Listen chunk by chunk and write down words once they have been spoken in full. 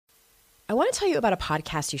I want to tell you about a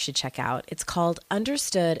podcast you should check out. It's called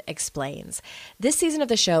Understood Explains. This season of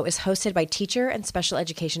the show is hosted by teacher and special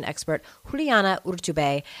education expert Juliana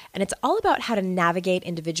Urtubey, and it's all about how to navigate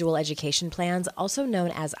individual education plans, also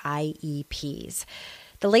known as IEPs.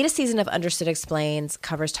 The latest season of Understood Explains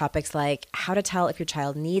covers topics like how to tell if your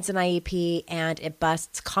child needs an IEP, and it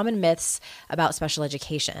busts common myths about special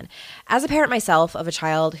education. As a parent myself of a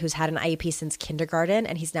child who's had an IEP since kindergarten,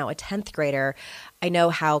 and he's now a 10th grader, I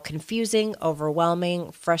know how confusing,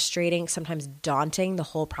 overwhelming, frustrating, sometimes daunting the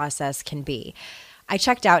whole process can be. I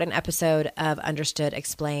checked out an episode of Understood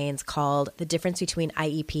Explains called The Difference Between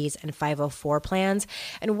IEPs and 504 Plans.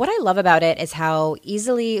 And what I love about it is how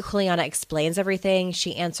easily Juliana explains everything.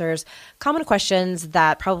 She answers common questions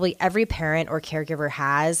that probably every parent or caregiver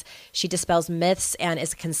has. She dispels myths and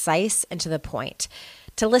is concise and to the point.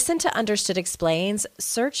 To listen to Understood Explains,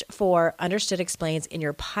 search for Understood Explains in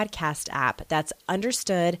your podcast app. That's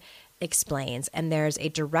Understood Explains. And there's a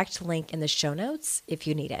direct link in the show notes if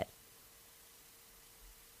you need it.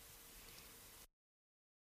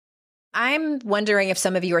 I'm wondering if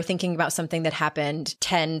some of you are thinking about something that happened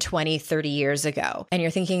 10, 20, 30 years ago, and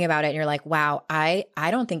you're thinking about it and you're like, wow, I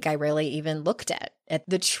don't think I really even looked at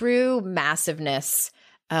the true massiveness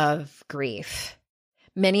of grief.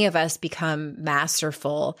 Many of us become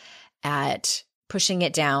masterful at pushing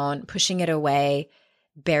it down, pushing it away,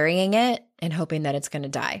 burying it, and hoping that it's going to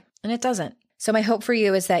die. And it doesn't. So my hope for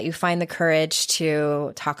you is that you find the courage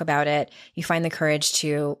to talk about it. You find the courage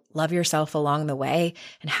to love yourself along the way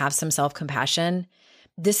and have some self-compassion.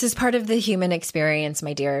 This is part of the human experience,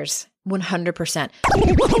 my dears, 100%.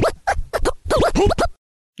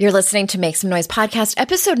 You're listening to Make Some Noise podcast,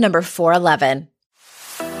 episode number 411.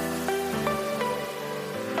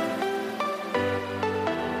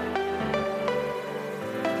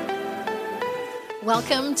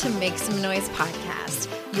 Welcome to Make Some Noise podcast,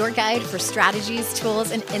 your guide for strategies,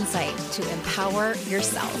 tools, and insight to empower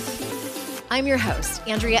yourself. I'm your host,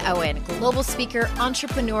 Andrea Owen, global speaker,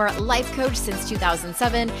 entrepreneur, life coach since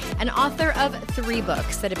 2007, and author of 3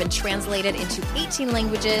 books that have been translated into 18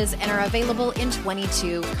 languages and are available in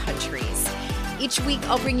 22 countries. Each week,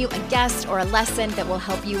 I'll bring you a guest or a lesson that will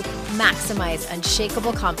help you maximize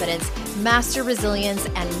unshakable confidence, master resilience,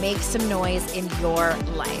 and make some noise in your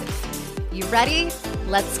life. You ready?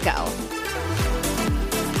 Let's go.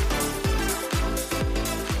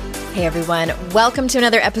 Hey everyone, welcome to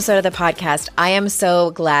another episode of the podcast. I am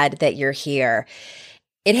so glad that you're here.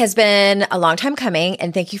 It has been a long time coming,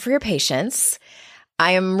 and thank you for your patience.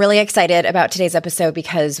 I am really excited about today's episode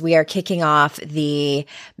because we are kicking off the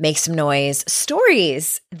Make Some Noise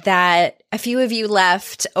stories that a few of you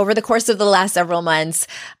left over the course of the last several months.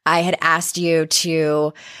 I had asked you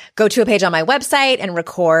to go to a page on my website and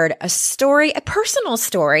record a story, a personal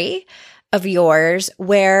story of yours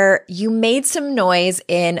where you made some noise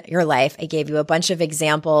in your life. I gave you a bunch of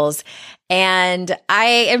examples, and I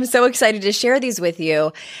am so excited to share these with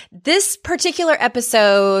you. This particular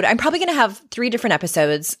episode, I'm probably going to have 3 different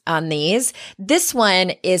episodes on these. This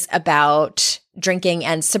one is about drinking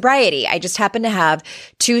and sobriety. I just happened to have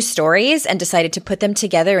 2 stories and decided to put them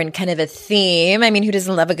together in kind of a theme. I mean, who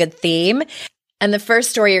doesn't love a good theme? And the first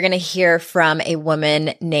story you're going to hear from a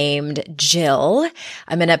woman named Jill.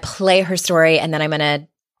 I'm going to play her story, and then I'm going to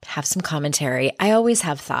have some commentary. I always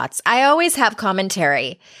have thoughts. I always have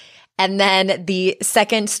commentary. And then the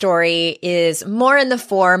second story is more in the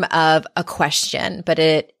form of a question, but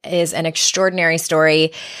it is an extraordinary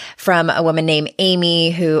story from a woman named Amy,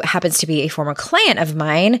 who happens to be a former client of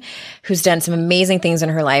mine, who's done some amazing things in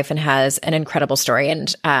her life and has an incredible story,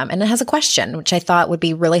 and it has a question, which I thought would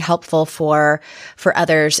be really helpful for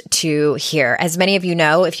others to hear. As many of you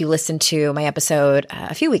know, if you listened to my episode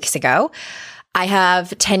a few weeks ago, I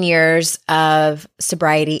have 10 years of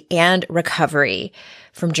sobriety and recovery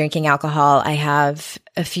from drinking alcohol. I have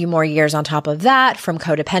a few more years on top of that from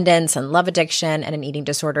codependence and love addiction and an eating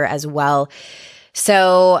disorder as well.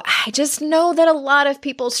 So I just know that a lot of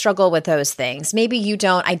people struggle with those things. Maybe you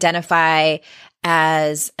don't identify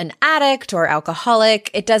as an addict or alcoholic.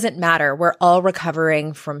 It doesn't matter. We're all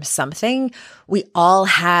recovering from something. We all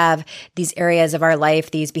have these areas of our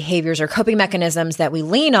life, these behaviors or coping mechanisms that we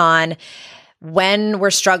lean on when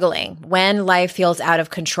we're struggling, when life feels out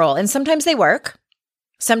of control. And sometimes they work.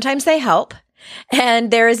 Sometimes they help.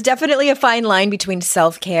 And there is definitely a fine line between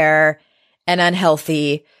self-care and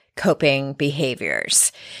unhealthy coping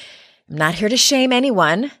behaviors. I'm not here to shame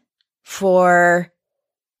anyone for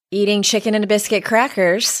eating chicken and biscuit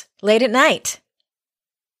crackers late at night.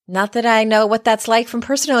 Not that I know what that's like from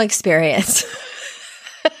personal experience.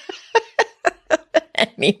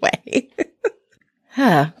 Anyway.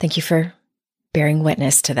 Thank you for bearing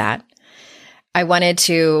witness to that. I wanted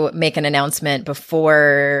to make an announcement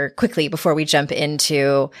quickly before we jump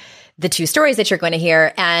into the two stories that you're going to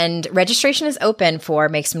hear. And registration is open for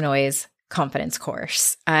Make Some Noise Confidence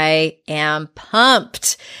course. I am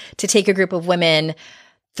pumped to take a group of women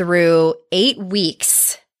through 8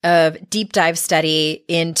 weeks of deep dive study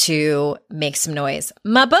into Make Some Noise,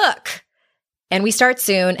 my book. And we start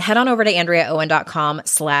soon. Head on over to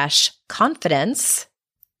AndreaOwen.com/confidence.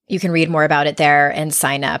 You can read more about it there and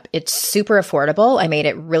sign up. It's super affordable. I made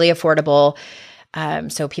it really affordable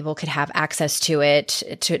so people could have access to it,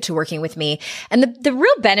 to working with me. And the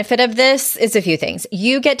real benefit of this is a few things.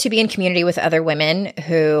 You get to be in community with other women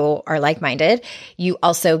who are like-minded. You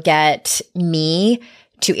also get me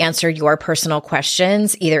to answer your personal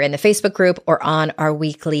questions, either in the Facebook group or on our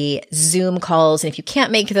weekly Zoom calls. And if you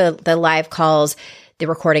can't make the live calls, the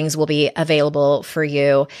recordings will be available for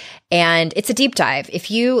you. And it's a deep dive.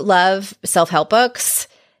 If you love self-help books,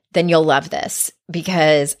 then you'll love this,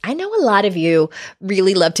 because I know a lot of you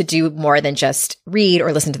really love to do more than just read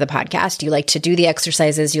or listen to the podcast. You like to do the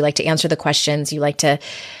exercises. You like to answer the questions. You like to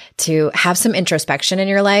have some introspection in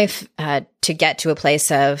your life, to get to a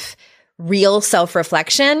place of real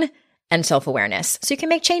self-reflection and self-awareness, so you can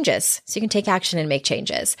make changes, so you can take action and make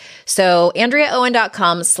changes. So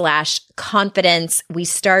AndreaOwen.com/confidence. We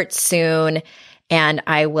start soon, and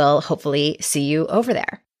I will hopefully see you over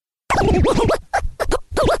there.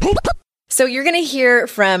 So you're going to hear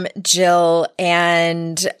from Jill,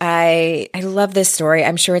 and I love this story.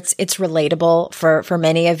 I'm sure it's relatable for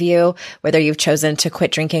many of you, whether you've chosen to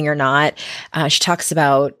quit drinking or not. She talks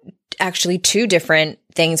about actually 2 different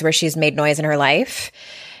things where she's made noise in her life.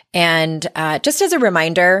 And just as a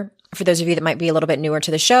reminder, for those of you that might be a little bit newer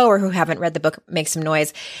to the show or who haven't read the book Make Some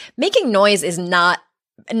Noise, making noise is not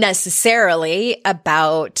necessarily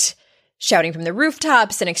about shouting from the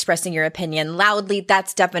rooftops and expressing your opinion loudly.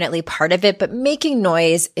 That's definitely part of it. But making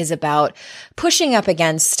noise is about pushing up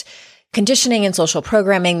against conditioning and social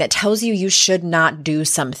programming that tells you should not do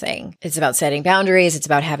something. It's about setting boundaries. It's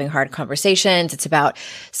about having hard conversations. It's about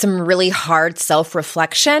some really hard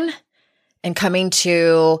self-reflection and coming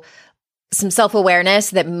to some self-awareness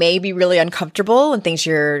that may be really uncomfortable and things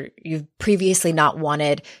you've previously not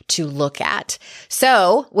wanted to look at.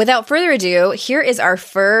 So without further ado, here is our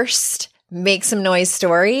first Make Some Noise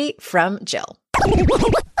story from Jill.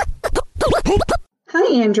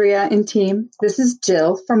 Hi, Andrea and team. This is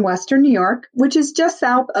Jill from Western New York, which is just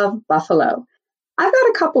south of Buffalo. I've got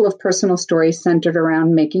a couple of personal stories centered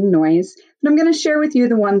around making noise, but I'm going to share with you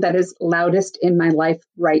the one that is loudest in my life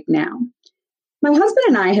right now. My husband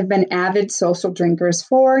and I have been avid social drinkers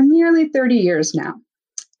for nearly 30 years now.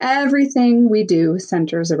 Everything we do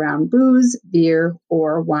centers around booze, beer,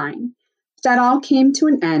 or wine. That all came to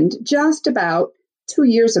an end just about 2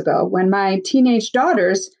 years ago when my teenage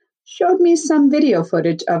daughters showed me some video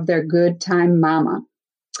footage of their good time mama.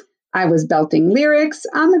 I was belting lyrics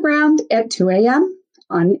on the ground at 2 a.m.,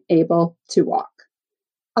 unable to walk.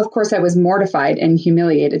 Of course, I was mortified and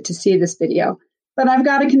humiliated to see this video, but I've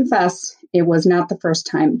got to confess, it was not the first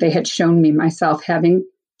time they had shown me myself having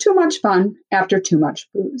too much fun after too much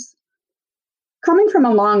booze. Coming from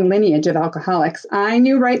a long lineage of alcoholics, I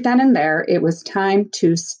knew right then and there it was time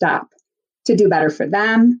to stop, to do better for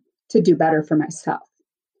them, to do better for myself.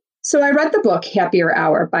 So I read the book Happier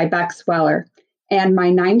Hour by Beck Sweller, and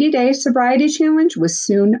my 90-day sobriety challenge was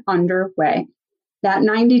soon underway. That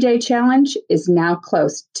 90-day challenge is now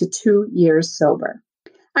close to 2 years sober.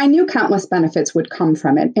 I knew countless benefits would come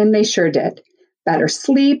from it, and they sure did. Better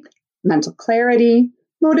sleep, mental clarity,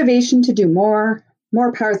 motivation to do more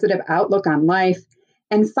positive outlook on life,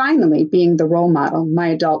 and finally being the role model my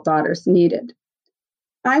adult daughters needed.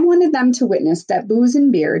 I wanted them to witness that booze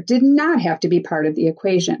and beer did not have to be part of the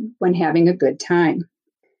equation when having a good time.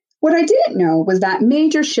 What I didn't know was that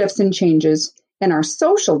major shifts and changes in our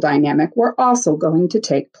social dynamic were also going to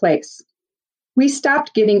take place. We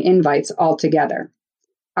stopped getting invites altogether.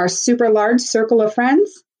 Our super large circle of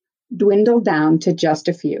friends dwindled down to just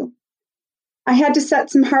a few. I had to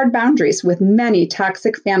set some hard boundaries with many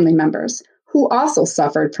toxic family members who also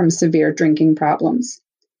suffered from severe drinking problems.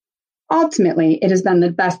 Ultimately, it has been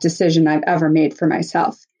the best decision I've ever made for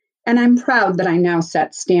myself, and I'm proud that I now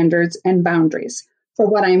set standards and boundaries for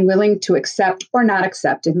what I'm willing to accept or not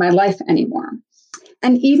accept in my life anymore.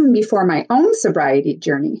 And even before my own sobriety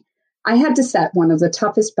journey, I had to set one of the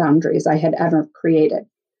toughest boundaries I had ever created,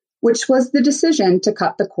 which was the decision to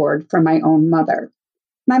cut the cord from my own mother.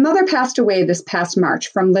 My mother passed away this past March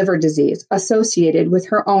from liver disease associated with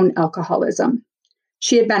her own alcoholism.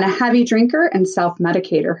 She had been a heavy drinker and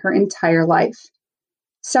self-medicator her entire life.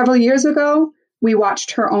 Several years ago, we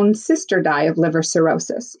watched her own sister die of liver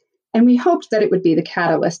cirrhosis, and we hoped that it would be the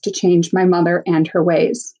catalyst to change my mother and her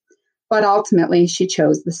ways. But ultimately, she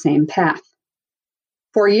chose the same path.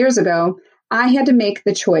 4 years ago, I had to make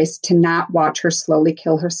the choice to not watch her slowly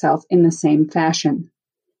kill herself in the same fashion.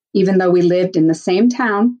 Even though we lived in the same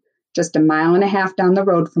town, just a mile and a half down the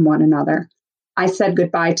road from one another, I said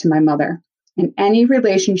goodbye to my mother and any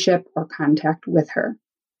relationship or contact with her.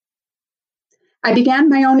 I began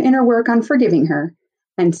my own inner work on forgiving her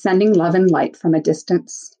and sending love and light from a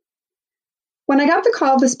distance. When I got the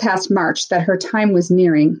call this past March that her time was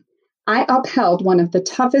nearing, I upheld one of the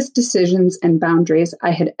toughest decisions and boundaries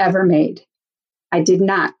I had ever made. I did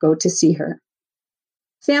not go to see her.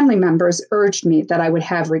 Family members urged me that I would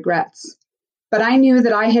have regrets, but I knew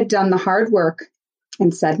that I had done the hard work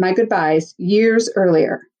and said my goodbyes years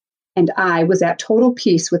earlier, and I was at total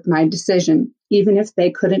peace with my decision, even if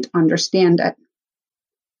they couldn't understand it.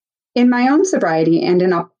 In my own sobriety and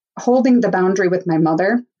in upholding the boundary with my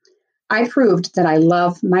mother, I proved that I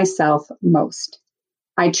love myself most.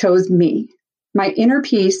 I chose me. My inner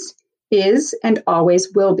peace is and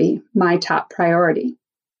always will be my top priority.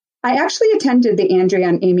 I actually attended the Andrea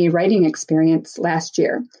and Amy writing experience last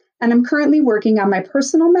year, and I'm currently working on my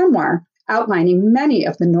personal memoir outlining many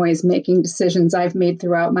of the noise-making decisions I've made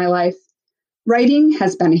throughout my life. Writing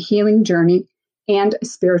has been a healing journey and a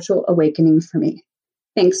spiritual awakening for me.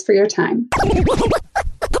 Thanks for your time.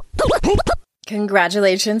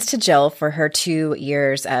 Congratulations to Jill for her 2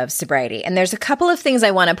 years of sobriety. And there's a couple of things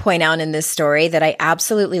I want to point out in this story that I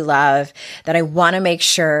absolutely love, that I want to make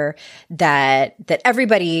sure that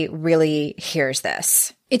everybody really hears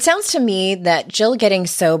this. It sounds to me that Jill getting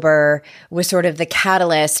sober was sort of the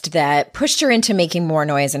catalyst that pushed her into making more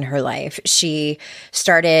noise in her life. She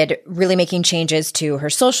started really making changes to her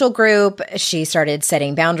social group. She started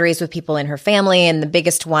setting boundaries with people in her family. And the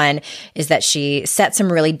biggest one is that she set some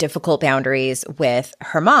really difficult boundaries with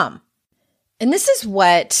her mom. And this is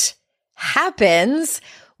what happens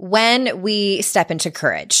when we step into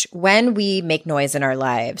courage, when we make noise in our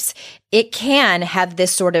lives. It can have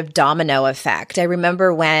this sort of domino effect. I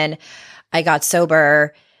remember when I got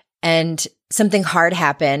sober and something hard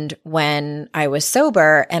happened when I was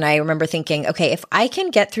sober. And I remember thinking, okay, if I can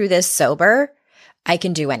get through this sober, I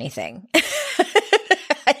can do anything.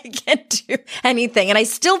 I can do anything. And I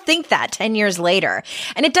still think that 10 years later.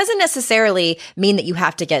 And it doesn't necessarily mean that you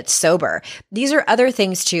have to get sober. These are other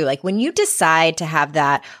things too. Like when you decide to have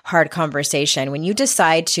that hard conversation, when you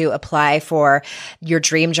decide to apply for your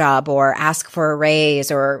dream job or ask for a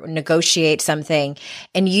raise or negotiate something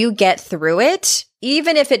and you get through it,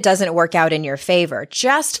 even if it doesn't work out in your favor,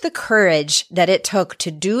 just the courage that it took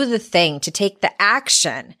to do the thing, to take the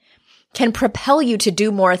action, can propel you to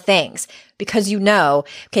do more things because you know,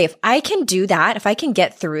 okay, if I can do that, if I can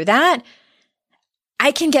get through that,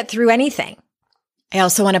 I can get through anything. I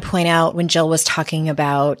also want to point out when Jill was talking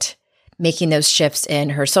about making those shifts in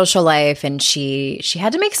her social life and she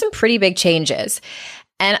had to make some pretty big changes.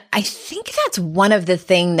 And I think that's one of the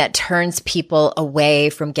things that turns people away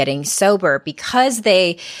from getting sober because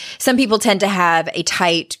some people tend to have a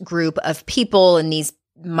tight group of people and these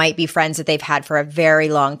might be friends that they've had for a very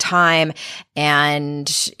long time. And,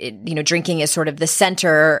 drinking is sort of the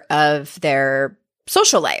center of their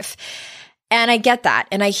social life. And I get that.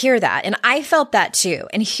 And I hear that. And I felt that too.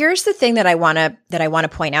 And here's the thing that I want to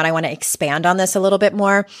point out. I want to expand on this a little bit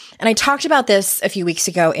more. And I talked about this a few weeks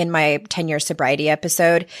ago in my 10-year sobriety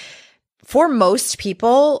episode. For most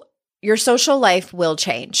people, your social life will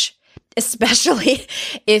change, especially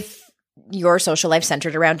if your social life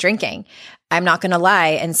centered around drinking. I'm not going to lie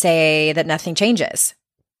and say that nothing changes.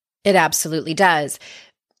 It absolutely does.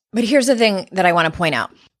 But here's the thing that I want to point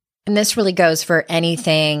out. And this really goes for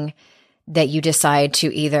anything that you decide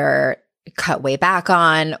to either cut way back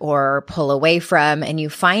on or pull away from, and you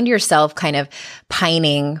find yourself kind of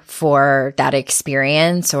pining for that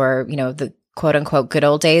experience or, the quote unquote good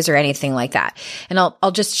old days or anything like that. And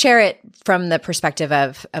I'll just share it from the perspective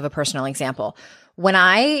of a personal example. When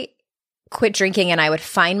I quit drinking and I would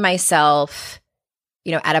find myself,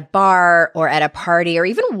 at a bar or at a party or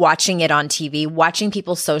even watching it on TV, watching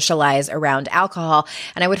people socialize around alcohol,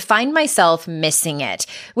 and I would find myself missing it,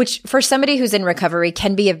 which for somebody who's in recovery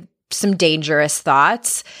can be some dangerous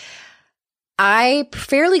thoughts. I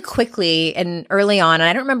fairly quickly and early on, and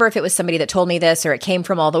I don't remember if it was somebody that told me this or it came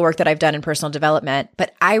from all the work that I've done in personal development,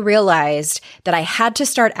 but I realized that I had to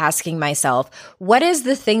start asking myself, what is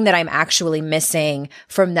the thing that I'm actually missing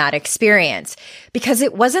from that experience? Because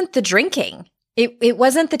it wasn't the drinking. It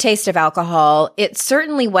wasn't the taste of alcohol. It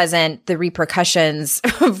certainly wasn't the repercussions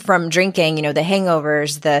from drinking, the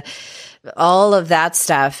hangovers, all of that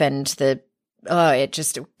stuff. And it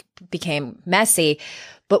just became messy.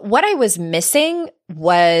 But what I was missing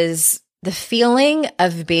was the feeling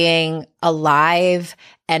of being alive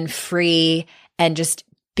and free and just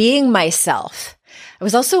being myself. I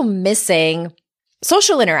was also missing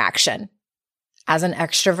social interaction. As an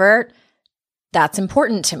extrovert, that's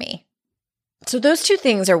important to me. So those two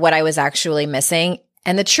things are what I was actually missing.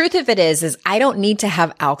 And the truth of it is I don't need to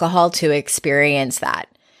have alcohol to experience that.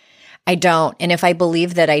 I don't. And if I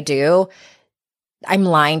believe that I do, I'm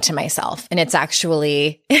lying to myself. And it's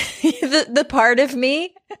actually the part of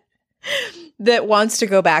me that wants to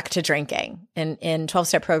go back to drinking. And in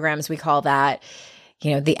 12-step programs, we call that,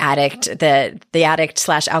 the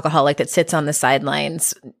addict/alcoholic that sits on the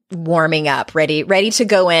sidelines, warming up, ready to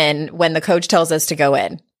go in when the coach tells us to go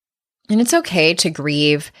in. And it's okay to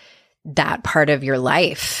grieve that part of your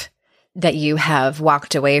life that you have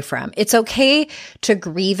walked away from. It's okay to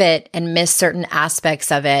grieve it and miss certain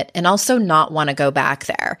aspects of it and also not want to go back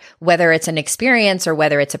there, whether it's an experience or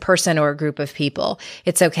whether it's a person or a group of people.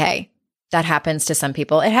 It's okay. That happens to some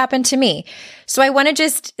people. It happened to me. So I want to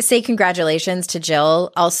just say congratulations to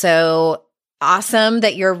Jill. Also, awesome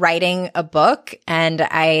that you're writing a book. And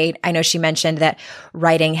I know she mentioned that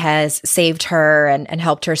writing has saved her and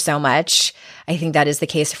helped her so much. I think that is the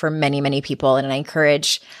case for many, many people. And I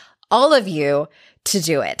encourage all of you to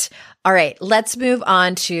do it. All right, let's move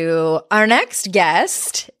on to our next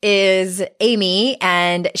guest is Amy,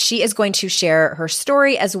 and she is going to share her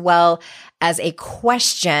story as well as a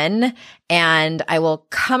question, and I will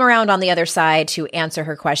come around on the other side to answer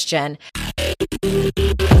her question.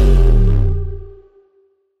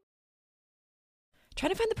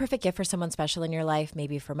 Trying to find the perfect gift for someone special in your life,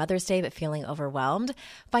 maybe for Mother's Day, but feeling overwhelmed?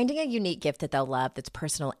 Finding a unique gift that they'll love, that's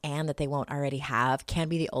personal and that they won't already have, can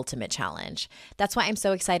be the ultimate challenge. That's why I'm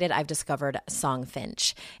so excited I've discovered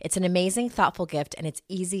Songfinch. It's an amazing, thoughtful gift, and it's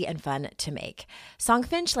easy and fun to make.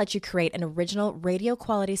 Songfinch lets you create an original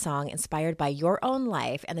radio-quality song inspired by your own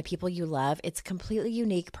life and the people you love. It's completely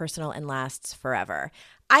unique, personal, and lasts forever.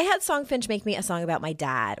 I had Songfinch make me a song about my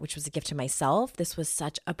dad, which was a gift to myself. This was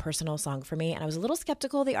such a personal song for me, and I was a little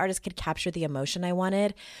skeptical the artist could capture the emotion I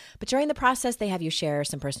wanted. But during the process, they have you share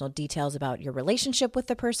some personal details about your relationship with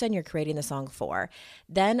the person you're creating the song for.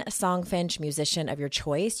 Then a Songfinch musician of your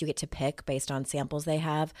choice, you get to pick based on samples they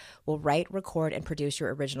have, will write, record, and produce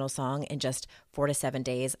your original song in just 4 to 7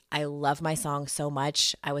 days. I love my song so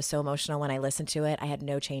much. I was so emotional when I listened to it. I had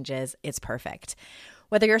no changes. It's perfect.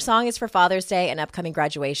 Whether your song is for Father's Day, an upcoming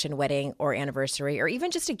graduation, wedding, or anniversary, or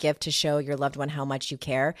even just a gift to show your loved one how much you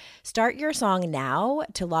care, start your song now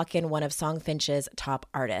to lock in one of Songfinch's top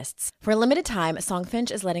artists. For a limited time,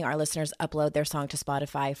 Songfinch is letting our listeners upload their song to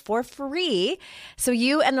Spotify for free, so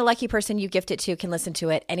you and the lucky person you gift it to can listen to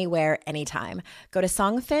it anywhere, anytime. Go to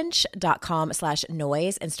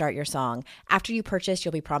songfinch.com/noise and start your song. After you purchase,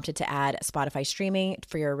 you'll be prompted to add Spotify streaming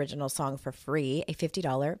for your original song for free, a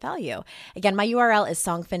 $50 value. Again, my URL is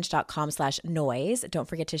songfinch.com/noise. Don't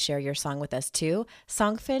forget to share your song with us too.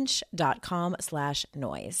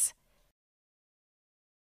 Songfinch.com/noise.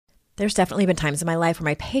 There's definitely been times in my life where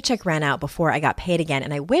my paycheck ran out before I got paid again,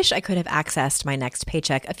 and I wish I could have accessed my next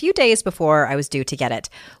paycheck a few days before I was due to get it.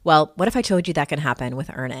 Well, what if I told you that can happen with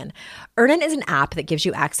Earnin? Earnin is an app that gives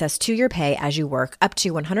you access to your pay as you work, up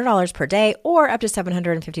to $100 per day or up to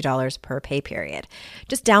 $750 per pay period.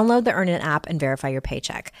 Just download the Earnin app and verify your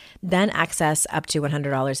paycheck. Then access up to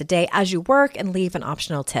 $100 a day as you work and leave an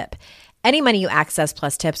optional tip. Any money you access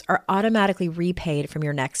plus tips are automatically repaid from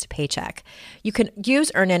your next paycheck. You can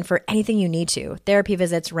use Earnin for anything you need to, therapy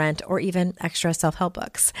visits, rent, or even extra self-help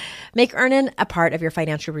books. Make Earnin a part of your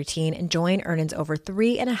financial routine and join Earnin's over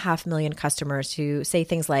 3.5 million customers who say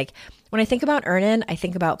things like, when I think about Earnin, I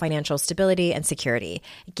think about financial stability and security.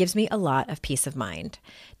 It gives me a lot of peace of mind.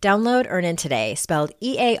 Download Earnin today, spelled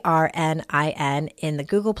EARNIN, in the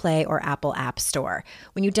Google Play or Apple App Store.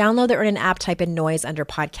 When you download the Earnin app, type in Noise under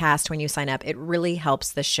podcast when you sign up. It really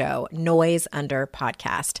helps the show. Noise under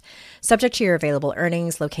podcast. Subject to your available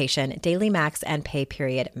earnings, location, daily max, and pay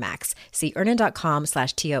period max. See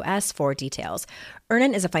earnin.com/TOS for details.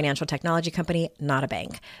 Earnin is a financial technology company, not a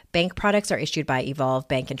bank. Bank products are issued by Evolve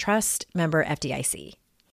Bank and Trust, member FDIC.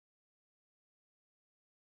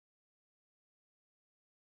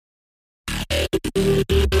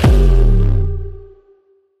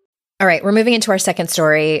 All right, we're moving into our second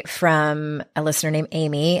story from a listener named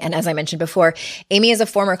Amy. And as I mentioned before, Amy is a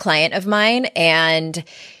former client of mine, and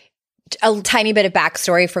a tiny bit of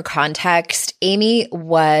backstory for context. Amy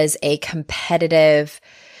was a competitive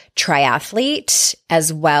triathlete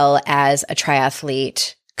as well as a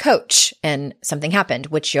triathlete coach, and something happened,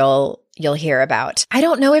 which you'll you'll hear about. I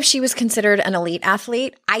don't know if she was considered an elite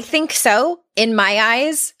athlete. I think so. In my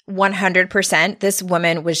eyes, 100%. This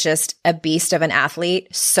woman was just a beast of an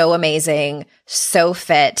athlete. So amazing, so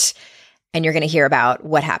fit. And you're going to hear about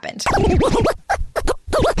what happened.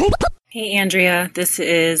 Hey, Andrea, this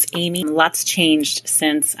is Amy. Lots changed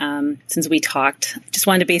since we talked. Just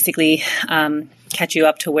wanted to basically catch you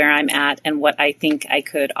up to where I'm at and what I think I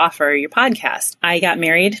could offer your podcast. I got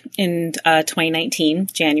married in 2019,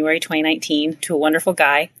 January 2019, to a wonderful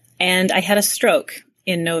guy, and I had a stroke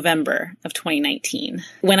in November of 2019.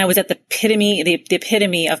 When I was at the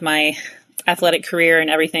epitome of my athletic career and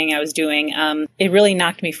everything I was doing, it really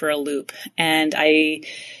knocked me for a loop, and I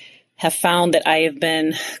have found that I have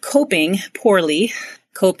been coping poorly,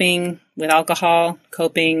 coping with alcohol,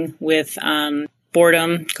 coping with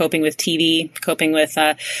boredom, coping with TV, coping with,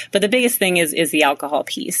 but the biggest thing is the alcohol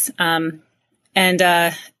piece. I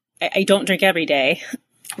don't drink every day,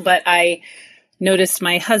 but I noticed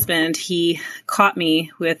my husband, he caught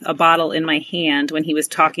me with a bottle in my hand when he was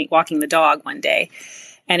walking the dog one day.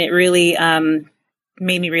 And it really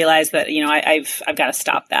made me realize that, I've got to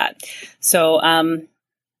stop that. So,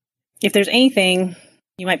 if there's anything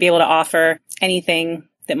you might be able to offer, anything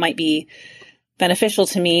that might be beneficial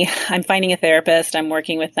to me, I'm finding a therapist. I'm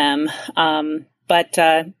working with them, but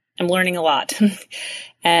I'm learning a lot.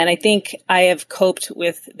 And I think I have coped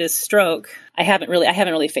with this stroke. I haven't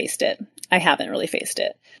really faced it.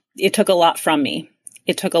 It took a lot from me.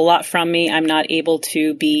 I'm not able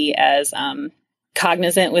to be as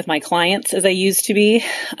cognizant with my clients as I used to be.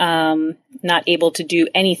 Not able to do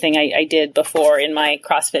anything I did before in my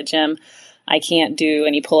CrossFit gym. I can't do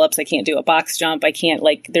any pull-ups. I can't do a box jump. I can't,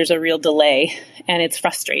 there's a real delay, and it's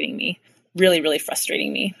frustrating me, really, really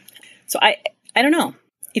frustrating me. So I don't know.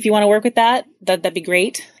 If you want to work with that'd be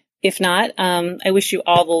great. If not, I wish you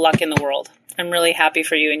all the luck in the world. I'm really happy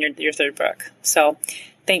for you and your third book. So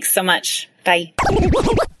thanks so much. Bye.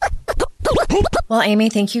 Well, Amy,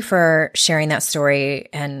 thank you for sharing that story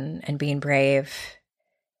and being brave,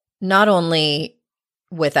 not only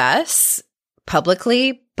with us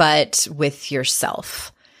publicly, but with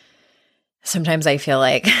yourself. Sometimes I feel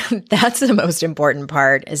like that's the most important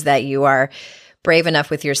part, is that you are brave enough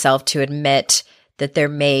with yourself to admit that there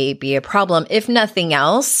may be a problem. If nothing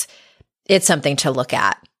else, it's something to look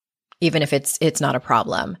at, even if it's not a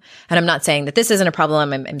problem. And I'm not saying that this isn't a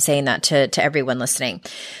problem. I'm saying that to everyone listening.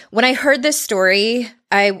 When I heard this story,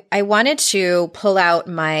 I wanted to pull out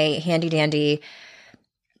my handy dandy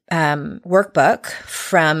workbook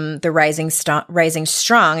from the Rising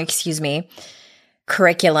Strong,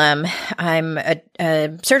 curriculum. I'm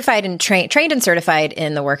certified and trained and certified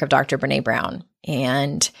in the work of Dr. Brene Brown.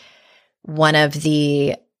 And one of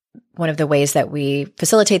the ways that we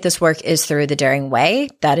facilitate this work is through the Daring Way.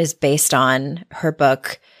 That is based on her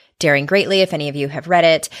book, Daring Greatly, if any of you have read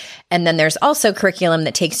it. And then there's also curriculum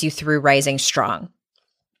that takes you through Rising Strong,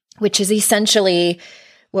 which is essentially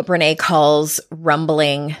what Brene calls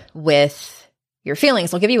rumbling with your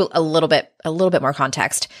feelings. I'll give you a little bit more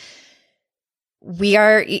context. We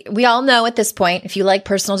all know at this point, if you like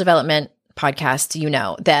personal development podcasts, you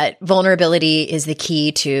know that vulnerability is the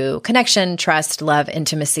key to connection, trust, love,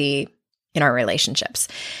 intimacy in our relationships.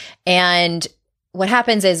 And what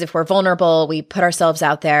happens is, if we're vulnerable, we put ourselves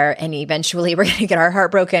out there, and eventually we're going to get our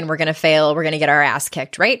heart broken, we're going to fail, we're going to get our ass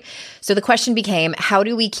kicked, right? So the question became, how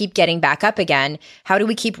do we keep getting back up again? How do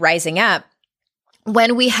we keep rising up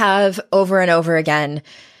when we have over and over again,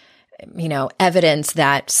 evidence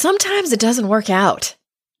that sometimes it doesn't work out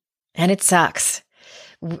and it sucks?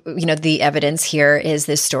 The evidence here is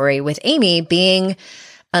this story with Amy being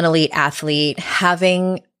an elite athlete,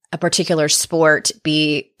 having a particular sport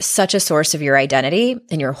be such a source of your identity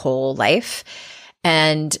in your whole life,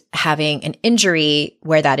 and having an injury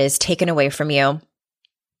where that is taken away from you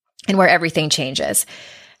and where everything changes.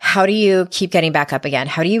 How do you keep getting back up again?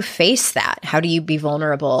 How do you face that? How do you be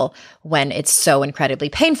vulnerable when it's so incredibly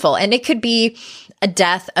painful? And it could be a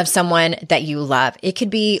death of someone that you love. It could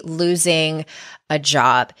be losing a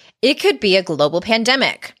job. It could be a global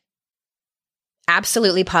pandemic.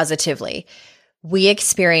 Absolutely, positively. We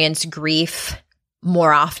experience grief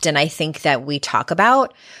more often, I think, that we talk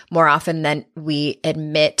about, more often than we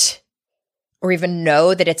admit or even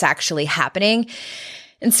know that it's actually happening.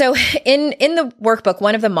 And so in the workbook,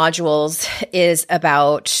 one of the modules is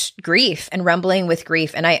about grief and rumbling with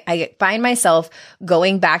grief. And I find myself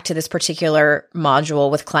going back to this particular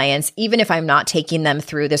module with clients, even if I'm not taking them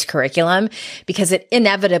through this curriculum, because it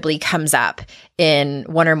inevitably comes up in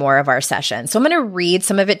one or more of our sessions. So I'm going to read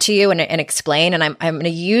some of it to you and explain, and I'm going to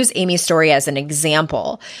use Amy's story as an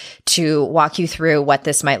example to walk you through what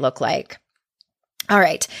this might look like. All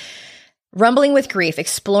right. Rumbling with Grief,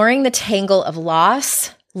 exploring the tangle of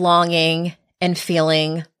loss, longing, and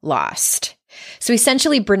feeling lost. So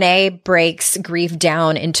essentially, Brene breaks grief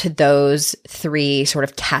down into those three sort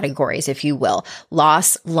of categories, if you will: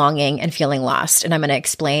 loss, longing, and feeling lost. And I'm going to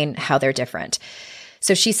explain how they're different.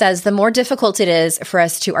 So she says, the more difficult it is for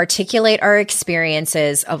us to articulate our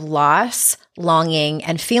experiences of loss, longing,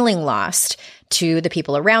 and feeling lost to the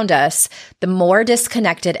people around us, the more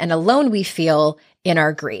disconnected and alone we feel in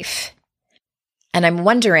our grief. And I'm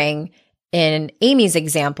wondering, in Amy's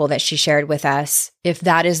example that she shared with us, if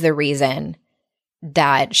that is the reason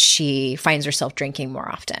that she finds herself drinking more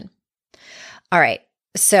often. All right,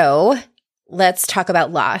 so let's talk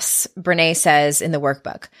about loss. Brene says in the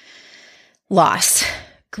workbook, loss.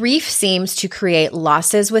 Grief seems to create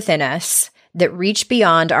losses within us that reach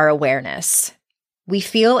beyond our awareness. We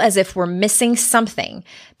feel as if we're missing something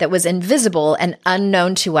that was invisible and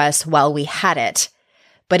unknown to us while we had it,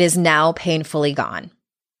 but is now painfully gone.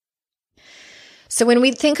 So when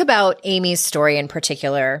we think about Amy's story in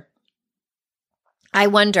particular, I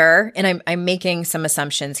wonder, and I'm making some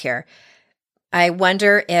assumptions here, I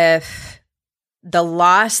wonder if the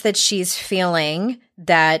loss that she's feeling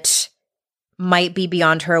that might be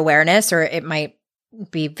beyond her awareness, or it might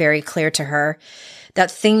be very clear to her, that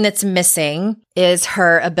thing that's missing is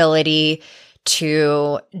her ability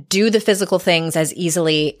to do the physical things as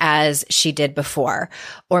easily as she did before.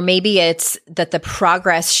 Or maybe it's that the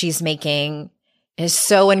progress she's making is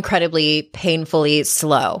so incredibly painfully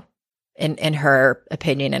slow in her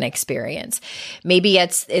opinion and experience. Maybe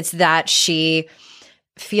it's that she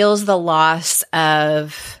feels the loss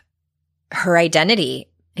of her identity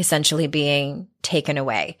essentially being taken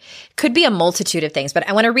away. Could be a multitude of things, but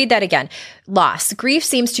I want to read that again. Loss. Grief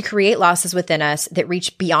seems to create losses within us that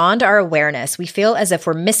reach beyond our awareness. We feel as if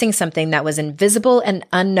we're missing something that was invisible and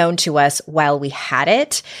unknown to us while we had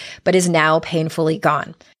it, but is now painfully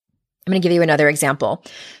gone. I'm going to give you another example.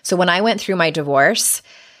 So when I went through my divorce,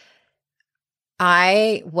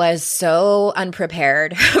 I was so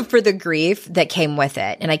unprepared for the grief that came with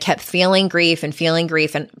it. And I kept feeling grief and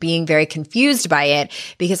being very confused by it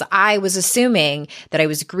because I was assuming that I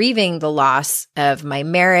was grieving the loss of my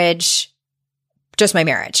marriage, just my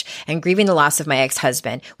marriage, and grieving the loss of my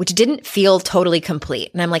ex-husband, which didn't feel totally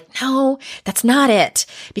complete. And I'm like, no, that's not it.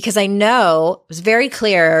 Because I know, it was very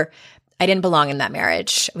clear I didn't belong in that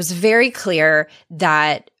marriage. It was very clear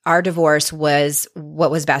that our divorce was what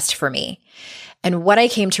was best for me. And what I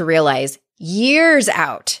came to realize years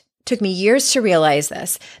out, took me years to realize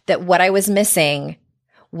this, that what I was missing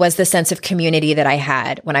was the sense of community that I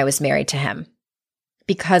had when I was married to him.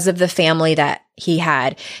 Because of the family that he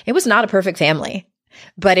had. It was not a perfect family,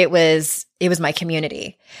 but it was my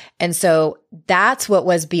community. And so that's what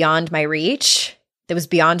was beyond my reach, that was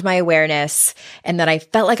beyond my awareness, and that I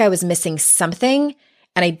felt like I was missing something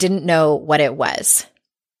and I didn't know what it was.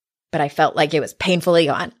 But I felt like it was painfully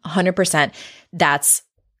gone, 100%. That's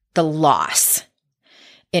the loss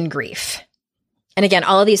in grief. And again,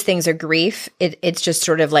 all of these things are grief. It's just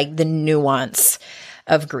sort of like the nuance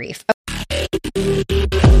of grief.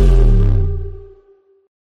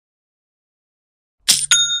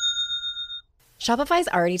 Shopify's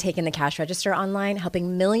already taken the cash register online,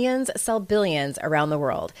 helping millions sell billions around the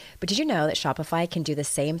world. But did you know that Shopify can do the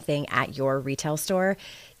same thing at your retail store?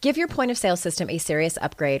 Give your point of sale system a serious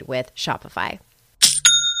upgrade with Shopify.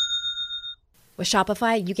 With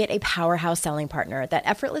Shopify, you get a powerhouse selling partner that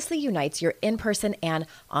effortlessly unites your in-person and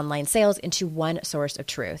online sales into one source of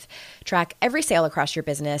truth. Track every sale across your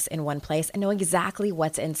business in one place and know exactly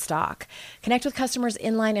what's in stock. Connect with customers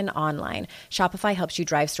inline and online. Shopify helps you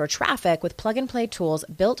drive store traffic with plug-and-play tools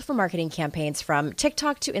built for marketing campaigns from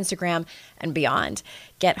TikTok to Instagram and beyond.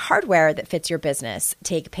 Get hardware that fits your business.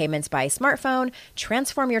 Take payments by smartphone,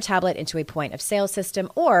 transform your tablet into a point of sale system,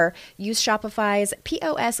 or use Shopify's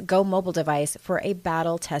POS Go mobile device for a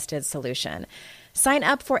battle-tested solution. Sign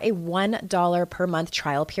up for a $1 per month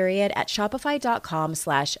trial period at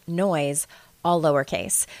shopify.com/noise, all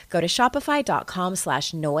lowercase. Go to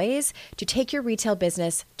shopify.com/noise to take your retail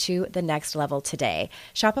business to the next level today.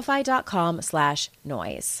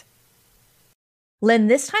 Shopify.com/noise. Lynn,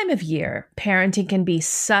 this time of year, parenting can be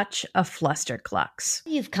such a flusterclux.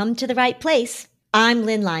 You've come to the right place. I'm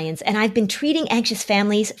Lynn Lyons, and I've been treating anxious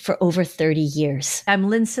families for over 30 years. I'm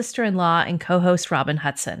Lynn's sister-in-law and co-host Robin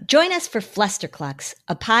Hudson. Join us for Flusterclux,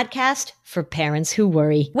 a podcast for parents who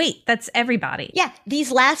worry. Wait, that's everybody. Yeah,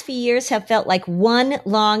 these last few years have felt like one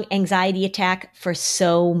long anxiety attack for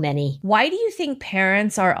so many. Why do you think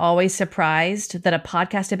parents are always surprised that a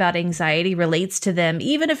podcast about anxiety relates to them,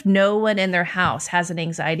 even if no one in their house has an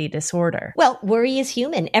anxiety disorder? Well, worry is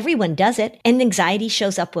human. Everyone does it. And anxiety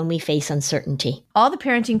shows up when we face uncertainty. All the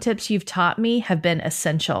parenting tips you've taught me have been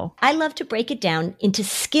essential. I love to break it down into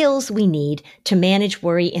skills we need to manage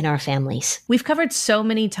worry in our families. We've covered so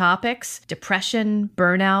many topics: depression,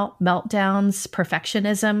 burnout, meltdowns,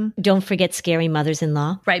 perfectionism. Don't forget scary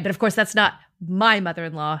mothers-in-law. Right, but of course that's not my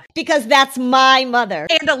mother-in-law. Because that's my mother.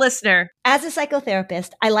 And a listener. As a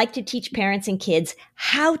psychotherapist, I like to teach parents and kids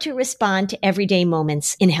how to respond to everyday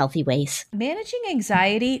moments in healthy ways. Managing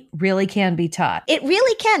anxiety really can be taught. It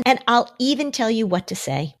really can. And I'll even tell you what to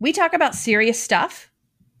say. We talk about serious stuff,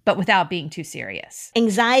 but without being too serious.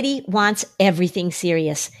 Anxiety wants everything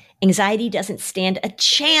serious. Anxiety doesn't stand a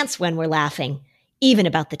chance when we're laughing, even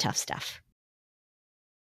about the tough stuff.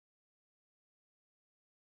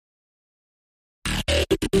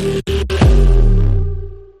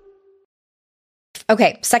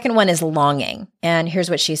 Okay, second one is longing. And here's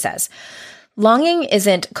what she says. Longing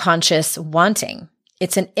isn't conscious wanting.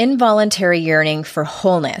 It's an involuntary yearning for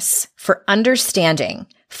wholeness, for understanding,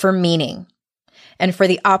 for meaning, and for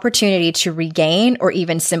the opportunity to regain or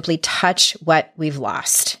even simply touch what we've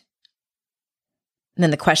lost. And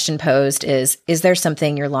then the question posed is there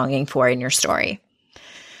something you're longing for in your story?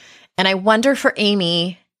 And I wonder for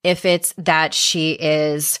Amy if it's that she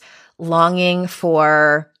is longing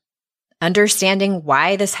for understanding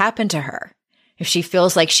why this happened to her. If she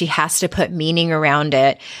feels like she has to put meaning around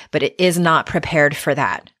it, but it is not prepared for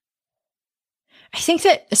that. I think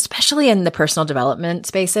that especially in the personal development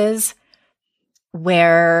spaces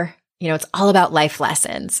where, it's all about life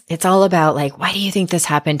lessons. It's all about like, why do you think this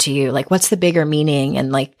happened to you? Like, what's the bigger meaning?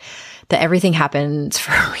 And like that everything happens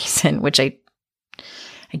for a reason, which I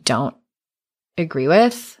don't agree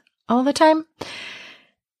with all the time.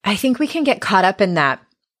 I think we can get caught up in that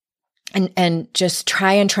and just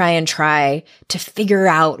try to figure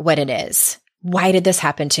out what it is. Why did this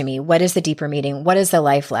happen to me? What is the deeper meaning? What is the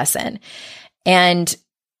life lesson? And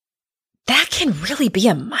that can really be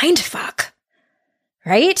a mind fuck,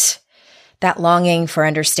 right? That longing for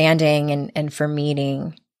understanding and for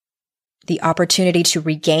meaning, the opportunity to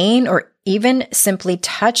regain or even simply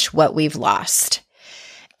touch what we've lost.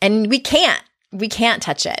 And we can't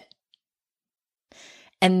touch it.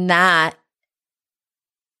 And that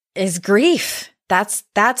is grief. That's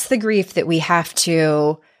the grief that we have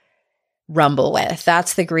to rumble with.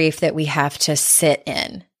 That's the grief that we have to sit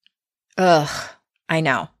in. Ugh, I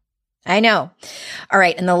know. All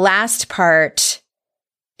right. And the last part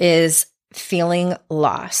is feeling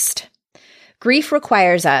lost. Grief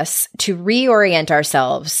requires us to reorient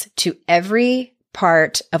ourselves to every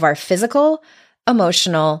part of our physical,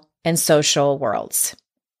 emotional, and social worlds.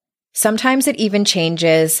 Sometimes it even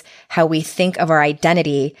changes how we think of our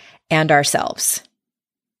identity and ourselves.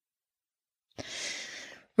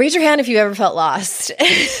 Raise your hand if you ever felt lost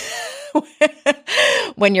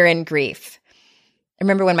when you're in grief. I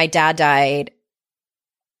remember when my dad died,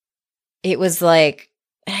 it was like,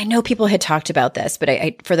 I know people had talked about this, but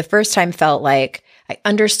I for the first time felt like I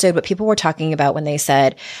understood what people were talking about when they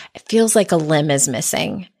said, it feels like a limb is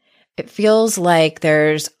missing. It feels like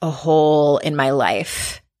there's a hole in my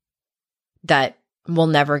life that will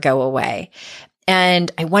never go away. And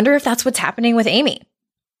I wonder if that's what's happening with Amy.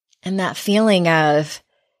 And that feeling of,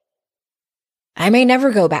 I may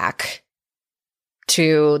never go back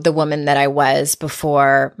to the woman that I was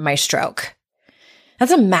before my stroke.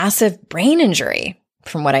 That's a massive brain injury,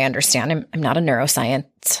 from what I understand. I'm not a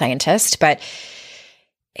neuroscientist, but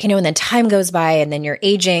and then time goes by and then you're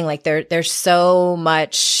aging, like there's so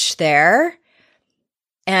much there.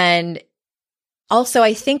 And also,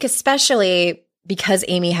 I think especially because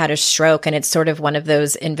Amy had a stroke and it's sort of one of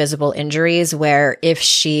those invisible injuries where if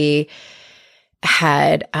she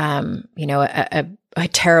had, a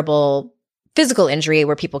terrible physical injury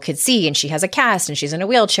where people could see and she has a cast and she's in a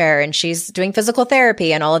wheelchair and she's doing physical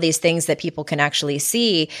therapy and all of these things that people can actually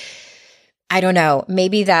see, I don't know,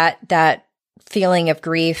 maybe that feeling of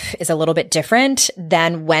grief is a little bit different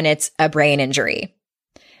than when it's a brain injury.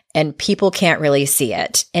 And people can't really see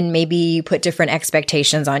it. And maybe you put different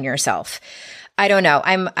expectations on yourself. I don't know.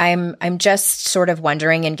 I'm just sort of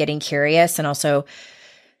wondering and getting curious and also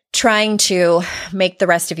trying to make the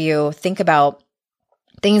rest of you think about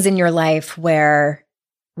things in your life where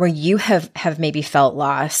where you have maybe felt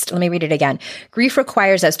lost. Let me read it again. Grief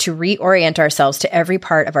requires us to reorient ourselves to every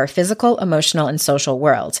part of our physical, emotional, and social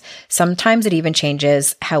worlds. Sometimes it even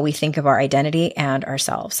changes how we think of our identity and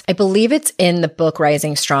ourselves. I believe it's in the book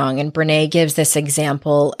Rising Strong, and Brene gives this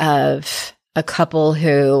example of a couple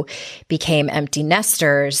who became empty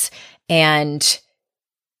nesters and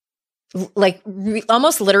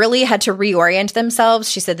almost literally had to reorient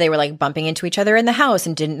themselves. She said they were like bumping into each other in the house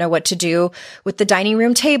and didn't know what to do with the dining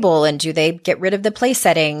room table. And do they get rid of the place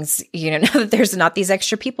settings, now that there's not these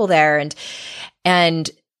extra people there?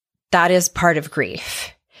 And that is part of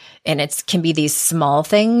grief. And it can be these small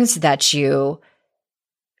things that you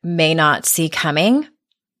may not see coming.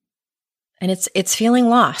 And it's feeling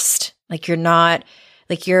lost. Like you're not,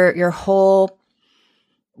 like your whole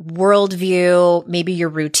worldview, maybe your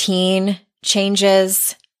routine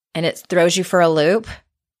changes and it throws you for a loop.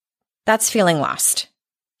 That's feeling lost.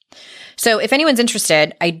 So if anyone's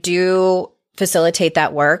interested, I do facilitate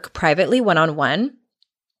that work privately, one-on-one.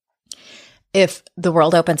 If the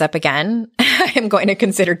world opens up again, I'm going to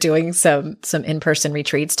consider doing some in-person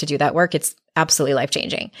retreats to do that work. It's absolutely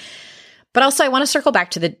life-changing. But also I want to circle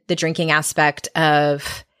back to the drinking aspect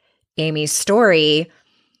of Amy's story.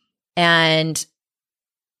 And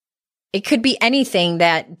it could be anything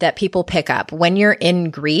that people pick up. When you're in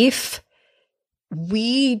grief,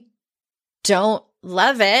 we don't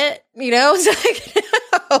love it, It's like,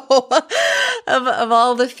 of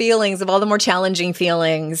all the feelings, of all the more challenging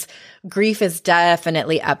feelings, grief is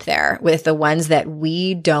definitely up there with the ones that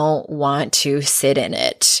we don't want to sit in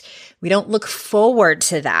it. We don't look forward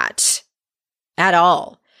to that at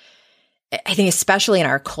all. I think especially in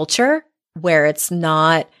our culture where it's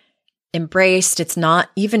not embraced, it's not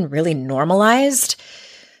even really normalized,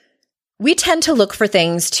 we tend to look for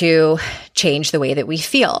things to change the way that we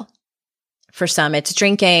feel. For some, it's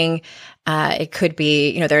drinking. It could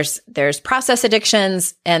be, there's process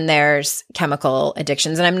addictions and there's chemical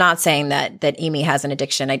addictions. And I'm not saying that Amy has an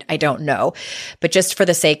addiction. I don't know. But just for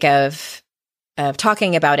the sake of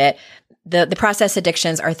talking about it, the process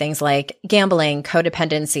addictions are things like gambling,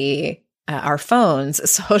 codependency, our phones,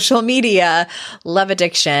 social media, love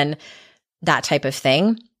addiction, that type of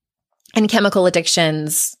thing. And chemical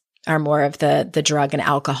addictions are more of the drug and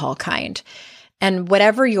alcohol kind. And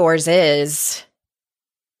whatever yours is,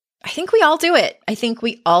 I think we all do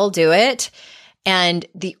it. And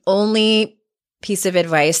the only piece of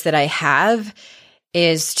advice that I have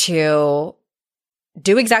is to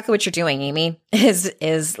do exactly what you're doing, Amy,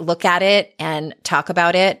 is look at it and talk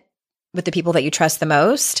about it with the people that you trust the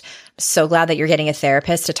most. I'm so glad that you're getting a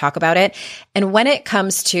therapist to talk about it. And when it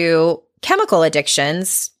comes to chemical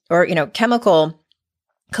addictions or, chemical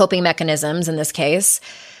coping mechanisms in this case,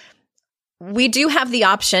 we do have the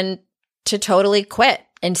option to totally quit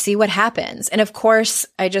and see what happens. And of course,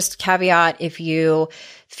 I just caveat, if you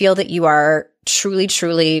feel that you are truly,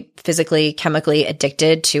 truly physically, chemically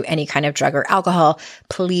addicted to any kind of drug or alcohol,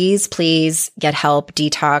 please get help,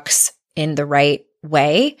 detox in the right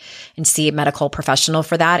way and see a medical professional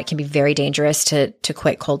for that. It can be very dangerous to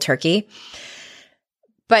quit cold turkey.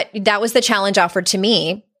 But that was the challenge offered to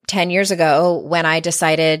me 10 years ago when I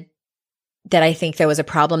decided that I think there was a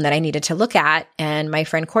problem that I needed to look at. And my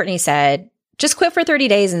friend Courtney said, just quit for 30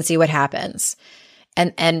 days and see what happens.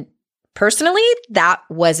 And personally, that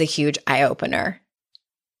was a huge eye opener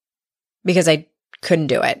because I couldn't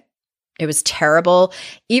do it. It was terrible.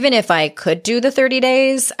 Even if I could do the 30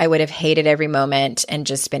 days, I would have hated every moment and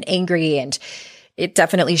just been angry. And it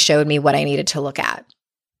definitely showed me what I needed to look at.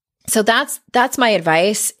 So that's my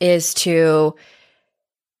advice, is to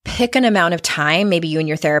pick an amount of time. Maybe you and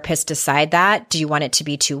your therapist decide that. Do you want it to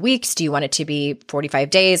be 2 weeks? Do you want it to be 45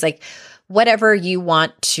 days? Like whatever you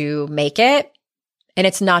want to make it. And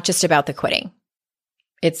it's not just about the quitting.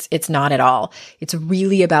 It's not at all. It's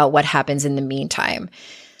really about what happens in the meantime.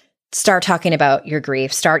 Start talking about your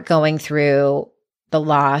grief. Start going through the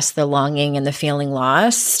loss, the longing, and the feeling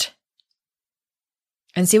lost,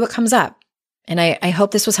 and see what comes up. And I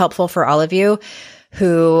hope this was helpful for all of you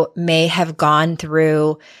who may have gone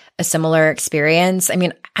through a similar experience. I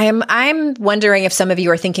mean, I'm wondering if some of you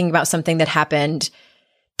are thinking about something that happened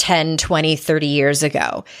 10, 20, 30 years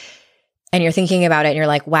ago. And you're thinking about it and you're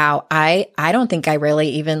like, wow, I don't think I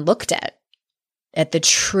really even looked at the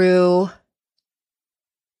true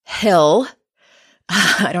hill.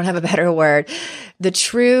 I don't have a better word. The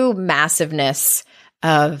true massiveness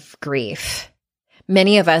of grief.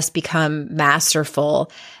 Many of us become masterful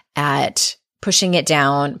at pushing it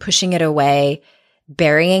down, pushing it away,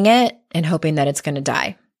 burying it, and hoping that it's going to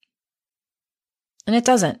die. And it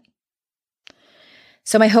doesn't.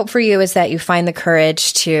 So my hope for you is that you find the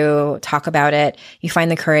courage to talk about it. You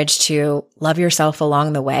find the courage to love yourself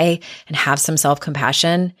along the way and have some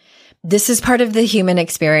self-compassion. This is part of the human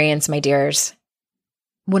experience, my dears.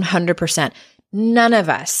 100%. None of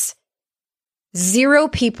us, 0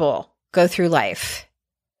 people go through life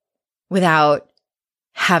without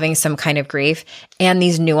having some kind of grief and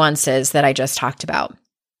these nuances that I just talked about.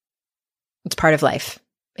 It's part of life.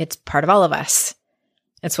 It's part of all of us.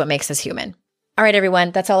 It's what makes us human. All right,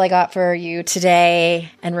 everyone, that's all I got for you today.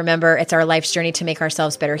 And remember, it's our life's journey to make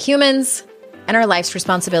ourselves better humans and our life's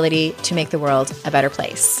responsibility to make the world a better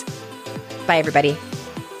place. Bye, everybody.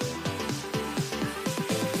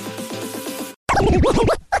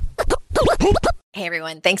 Hey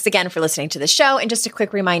everyone, thanks again for listening to the show. And just a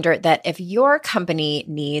quick reminder that if your company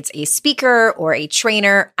needs a speaker or a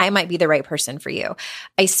trainer, I might be the right person for you.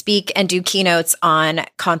 I speak and do keynotes on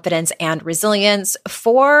confidence and resilience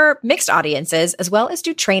for mixed audiences, as well as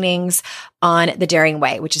do trainings on the Daring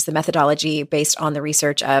Way, which is the methodology based on the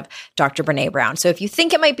research of Dr. Brené Brown. So if you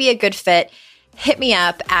think it might be a good fit, hit me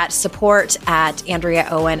up at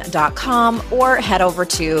support@AndreaOwen.com or head over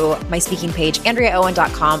to my speaking page,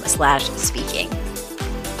 AndreaOwen.com/speaking.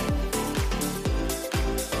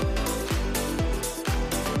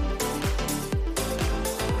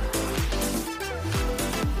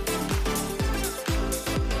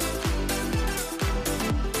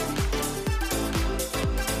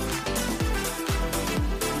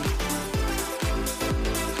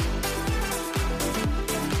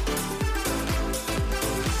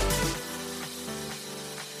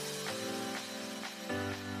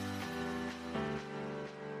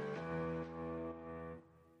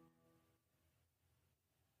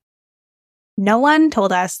 No one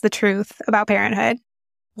told us the truth about parenthood.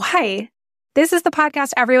 Why? This is the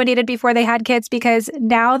podcast everyone needed before they had kids, because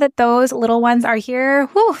now that those little ones are here,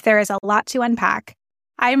 there is a lot to unpack.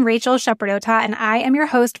 I'm Rachel Shepardota, and I am your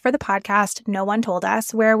host for the podcast No One Told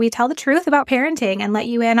Us, where we tell the truth about parenting and let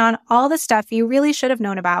you in on all the stuff you really should have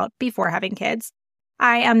known about before having kids.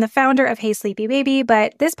 I am the founder of Hey Sleepy Baby,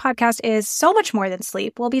 but this podcast is so much more than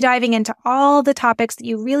sleep. We'll be diving into all the topics that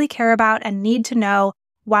you really care about and need to know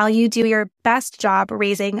while you do your best job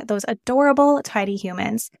raising those adorable, tiny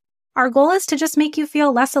humans. Our goal is to just make you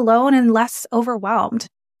feel less alone and less overwhelmed.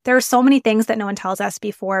 There are so many things that no one tells us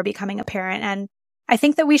before becoming a parent, and I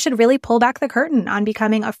think that we should really pull back the curtain on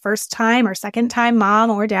becoming a first-time or second-time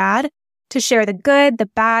mom or dad to share the good, the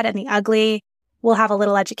bad, and the ugly. We'll have a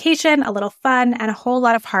little education, a little fun, and a whole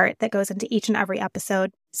lot of heart that goes into each and every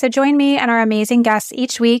episode. So join me and our amazing guests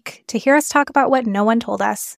each week to hear us talk about what no one told us.